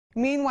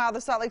Meanwhile,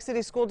 the Salt Lake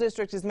City School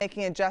District is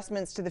making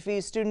adjustments to the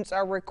fees students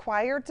are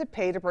required to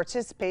pay to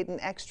participate in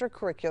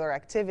extracurricular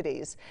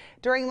activities.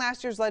 During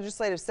last year's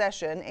legislative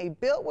session, a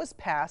bill was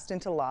passed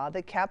into law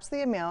that caps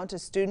the amount a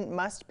student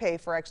must pay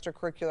for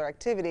extracurricular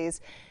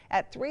activities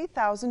at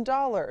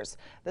 $3,000.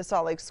 The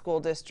Salt Lake School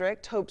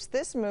District hopes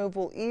this move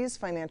will ease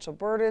financial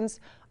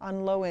burdens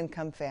on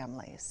low-income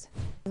families.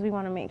 We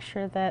want to make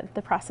sure that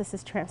the process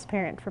is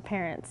transparent for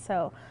parents.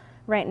 So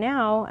right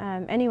now,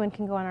 anyone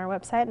can go on our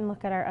website and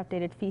look at our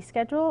updated fee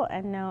schedule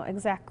and know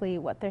exactly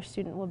what their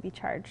student will be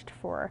charged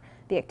for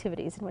the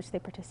activities in which they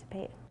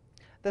participate.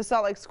 The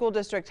Salt Lake School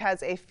District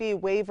has a fee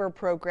waiver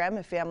program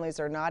if families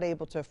are not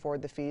able to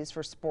afford the fees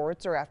for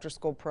sports or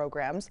after-school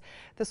programs.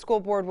 The school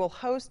board will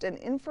host an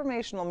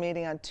informational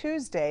meeting on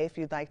Tuesday if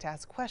you'd like to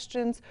ask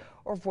questions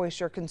or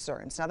voice your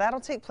concerns. Now that'll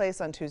take place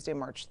on Tuesday,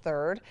 March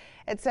 3rd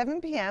at 7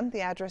 p.m.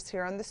 The address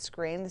here on the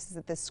screen. This is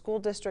at the school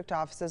district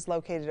offices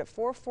located at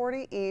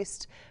 440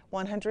 East,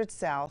 100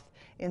 South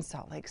in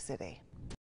Salt Lake City.